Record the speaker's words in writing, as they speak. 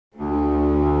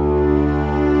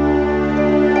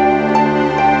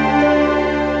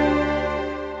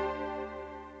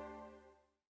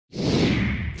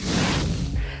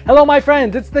Hello my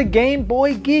friends, it's the Game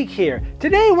Boy Geek here.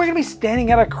 Today we're going to be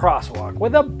standing at a crosswalk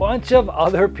with a bunch of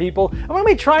other people and we're going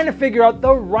to be trying to figure out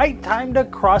the right time to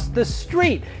cross the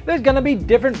street. There's going to be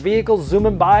different vehicles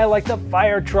zooming by like the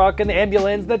fire truck and the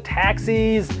ambulance, the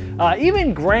taxis,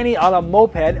 even Granny on a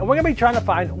moped, and we're going to be trying to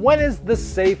find when is the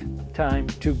safe time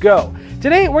to go.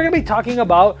 Today we're going to be talking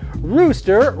about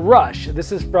Rooster Rush.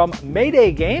 This is from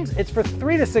Mayday Games. It's for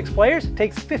 3 to 6 players,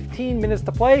 takes 15 minutes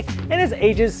to play, and is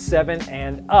ages 7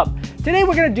 and up. Today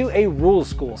we're going to do a rule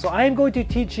school, so I am going to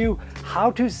teach you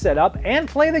how to set up and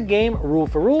play the game rule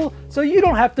for rule so you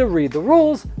don't have to read the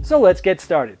rules. So let's get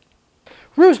started.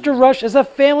 Rooster Rush is a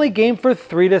family game for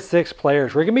 3 to 6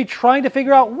 players. We're going to be trying to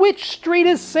figure out which street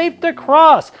is safe to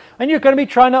cross. And you're going to be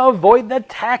trying to avoid the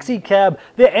taxi cab,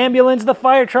 the ambulance, the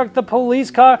fire truck, the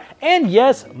police car, and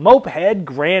yes, moped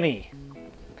Granny.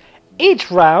 Each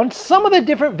round, some of the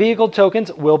different vehicle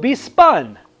tokens will be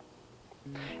spun.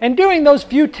 And during those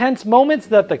few tense moments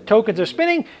that the tokens are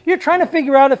spinning, you're trying to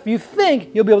figure out if you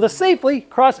think you'll be able to safely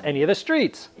cross any of the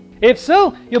streets. If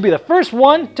so, you'll be the first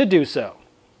one to do so.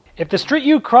 If the street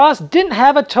you crossed didn't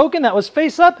have a token that was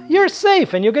face up, you're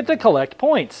safe and you'll get to collect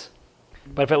points.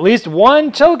 But if at least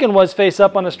one token was face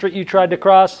up on the street you tried to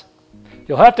cross,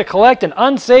 you'll have to collect an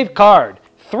unsafe card.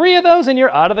 3 of those and you're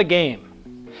out of the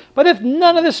game. But if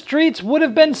none of the streets would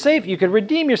have been safe, you could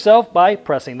redeem yourself by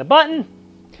pressing the button.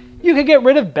 You can get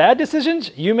rid of bad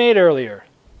decisions you made earlier.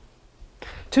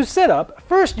 To set up,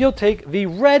 first you'll take the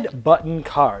red button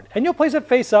card and you'll place it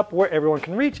face up where everyone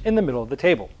can reach in the middle of the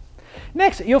table.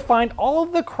 Next, you'll find all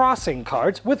of the crossing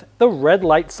cards with the red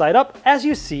light side up as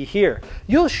you see here.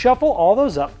 You'll shuffle all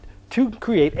those up to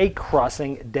create a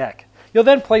crossing deck. You'll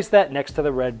then place that next to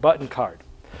the red button card.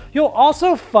 You'll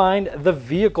also find the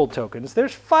vehicle tokens.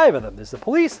 There's 5 of them. There's the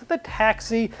police, the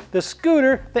taxi, the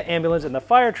scooter, the ambulance, and the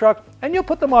fire truck, and you'll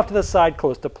put them off to the side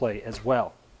close to play as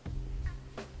well.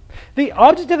 The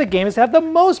object of the game is to have the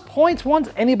most points once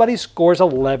anybody scores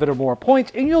 11 or more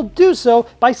points, and you'll do so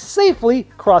by safely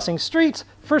crossing streets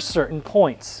for certain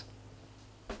points.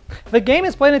 The game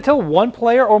is played until one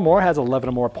player or more has 11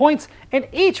 or more points, and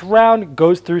each round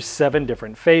goes through 7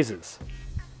 different phases.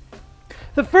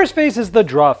 The first phase is the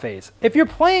draw phase. If you're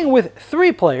playing with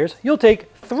 3 players, you'll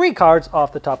take 3 cards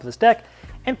off the top of this deck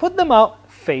and put them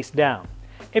out face down.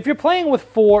 If you're playing with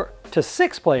 4 to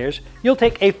 6 players, you'll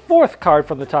take a 4th card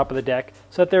from the top of the deck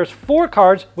so that there's 4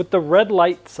 cards with the red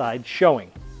light side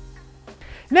showing.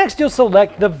 Next, you'll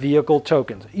select the vehicle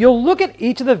tokens. You'll look at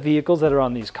each of the vehicles that are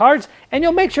on these cards and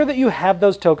you'll make sure that you have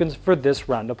those tokens for this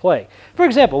round of play. For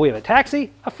example, we have a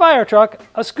taxi, a fire truck,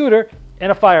 a scooter,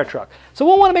 and a fire truck. So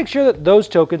we'll want to make sure that those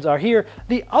tokens are here.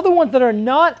 The other ones that are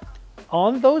not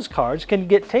on those cards can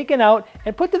get taken out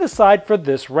and put to the side for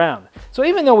this round. So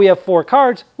even though we have 4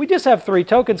 cards, we just have 3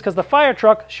 tokens because the fire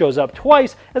truck shows up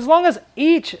twice. As long as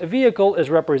each vehicle is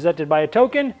represented by a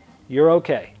token, you're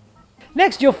okay.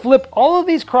 Next, you'll flip all of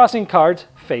these crossing cards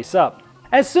face up.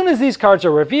 As soon as these cards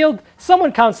are revealed,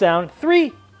 someone counts down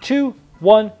 3, 2,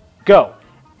 1, go.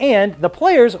 And the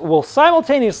players will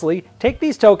simultaneously take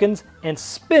these tokens and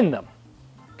spin them.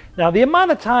 Now, the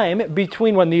amount of time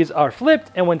between when these are flipped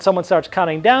and when someone starts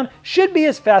counting down should be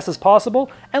as fast as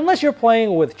possible, unless you're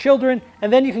playing with children,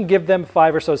 and then you can give them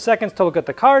 5 or so seconds to look at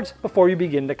the cards before you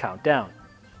begin to count down.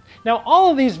 Now, all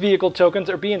of these vehicle tokens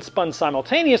are being spun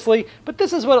simultaneously, but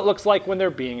this is what it looks like when they're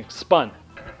being spun.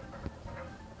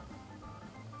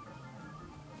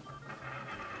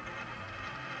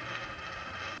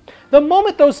 The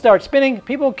moment those start spinning,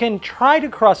 people can try to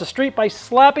cross a street by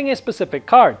slapping a specific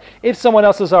card. If someone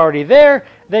else is already there,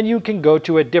 then you can go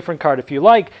to a different card if you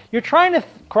like. You're trying to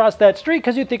cross that street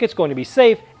because you think it's going to be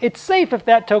safe. It's safe if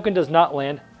that token does not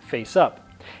land face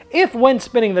up. If when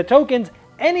spinning the tokens,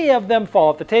 any of them fall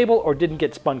off the table or didn't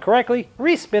get spun correctly,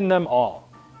 respin them all.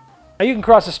 Now you can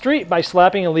cross a street by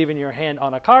slapping and leaving your hand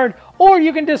on a card, or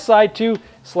you can decide to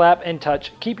slap and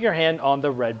touch, keep your hand on the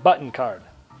red button card.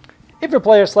 If your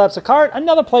player slaps a card,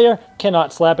 another player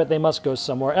cannot slap it. They must go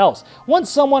somewhere else.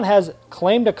 Once someone has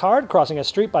claimed a card crossing a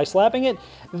street by slapping it,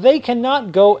 they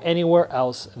cannot go anywhere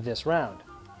else this round.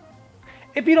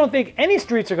 If you don't think any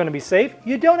streets are going to be safe,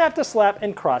 you don't have to slap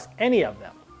and cross any of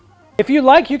them. If you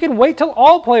like, you can wait till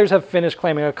all players have finished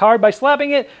claiming a card by slapping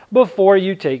it before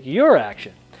you take your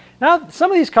action. Now, some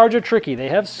of these cards are tricky. They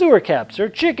have sewer caps or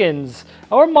chickens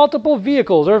or multiple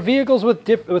vehicles or vehicles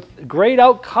with grayed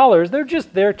out colors. They're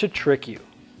just there to trick you.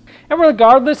 And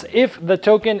regardless if the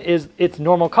token is its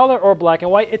normal color or black and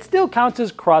white, it still counts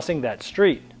as crossing that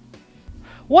street.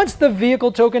 Once the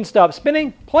vehicle token stops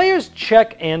spinning, players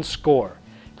check and score.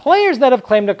 Players that have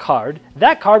claimed a card,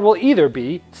 that card will either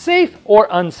be safe or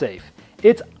unsafe.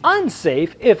 It's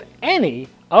unsafe if any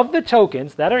of the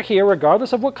tokens that are here,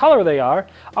 regardless of what color they are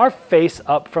face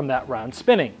up from that round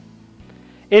spinning.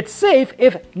 It's safe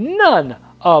if none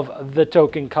of the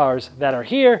token cards that are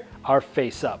here are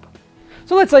face up.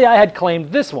 So let's say I had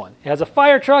claimed this one. It has a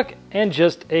fire truck and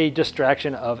just a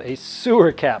distraction of a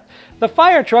sewer cap. The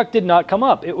fire truck did not come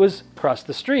up. It was across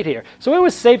the street here. So it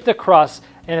was safe to cross,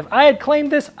 and if I had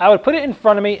claimed this, I would put it in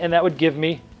front of me and that would give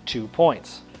me 2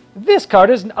 points. This card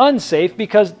is unsafe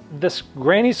because this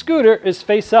granny scooter is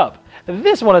face up.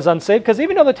 This one is unsafe because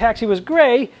even though the taxi was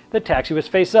gray, the taxi was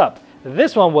face up.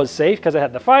 This one was safe because it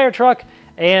had the fire truck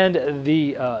and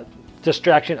the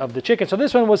distraction of the chicken. So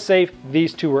this one was safe,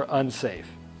 these two were unsafe.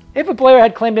 If a player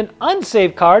had claimed an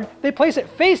unsafe card, they place it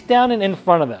face down and in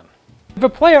front of them. If a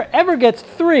player ever gets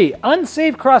 3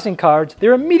 unsafe crossing cards,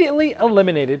 they're immediately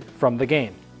eliminated from the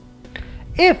game.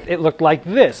 If it looked like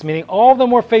this, meaning all of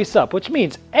them were face up, which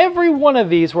means every one of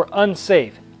these were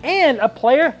unsafe, and a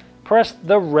player pressed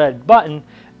the red button,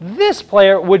 this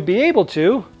player would be able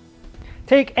to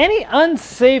take any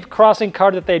unsafe crossing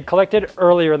card that they'd collected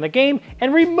earlier in the game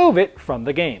and remove it from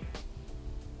the game.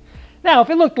 Now, if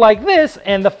it looked like this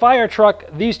and the fire truck,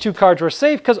 these 2 cards were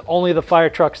safe because only the fire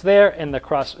truck's there and the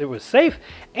cross, it was safe,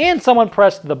 and someone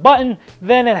pressed the button,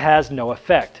 then it has no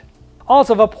effect.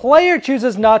 Also, if a player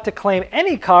chooses not to claim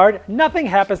any card, nothing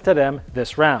happens to them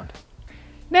this round.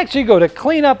 Next, you go to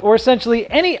cleanup, where essentially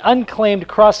any unclaimed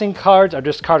crossing cards are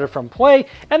discarded from play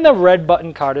and the red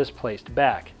button card is placed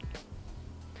back.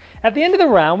 At the end of the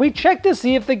round, we check to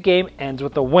see if the game ends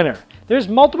with a winner. There's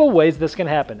multiple ways this can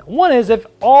happen. One is if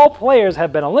all players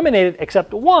have been eliminated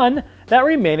except one, that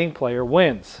remaining player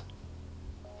wins.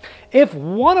 If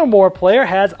one or more player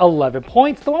has 11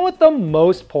 points, the one with the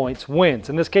most points wins.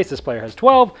 In this case, this player has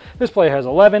 12, this player has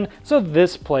 11, so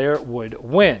this player would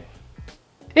win.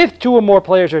 If 2 or more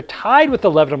players are tied with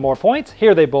 11 or more points,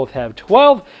 here they both have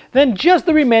 12, then just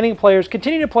the remaining players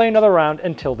continue to play another round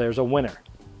until there's a winner.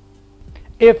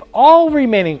 If all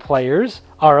remaining players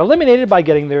are eliminated by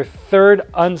getting their 3rd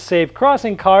unsafe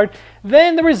crossing card,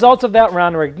 then the results of that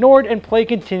round are ignored and play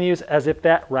continues as if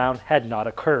that round had not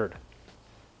occurred.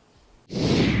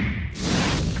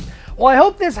 Well, I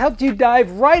hope this helped you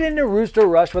dive right into Rooster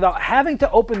Rush without having to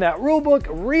open that rulebook,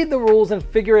 read the rules, and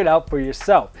figure it out for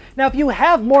yourself. Now, if you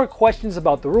have more questions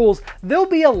about the rules, there'll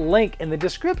be a link in the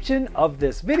description of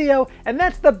this video, and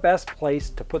that's the best place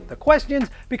to put the questions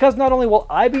because not only will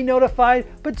I be notified,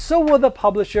 but so will the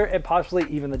publisher and possibly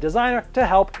even the designer to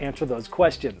help answer those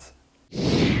questions.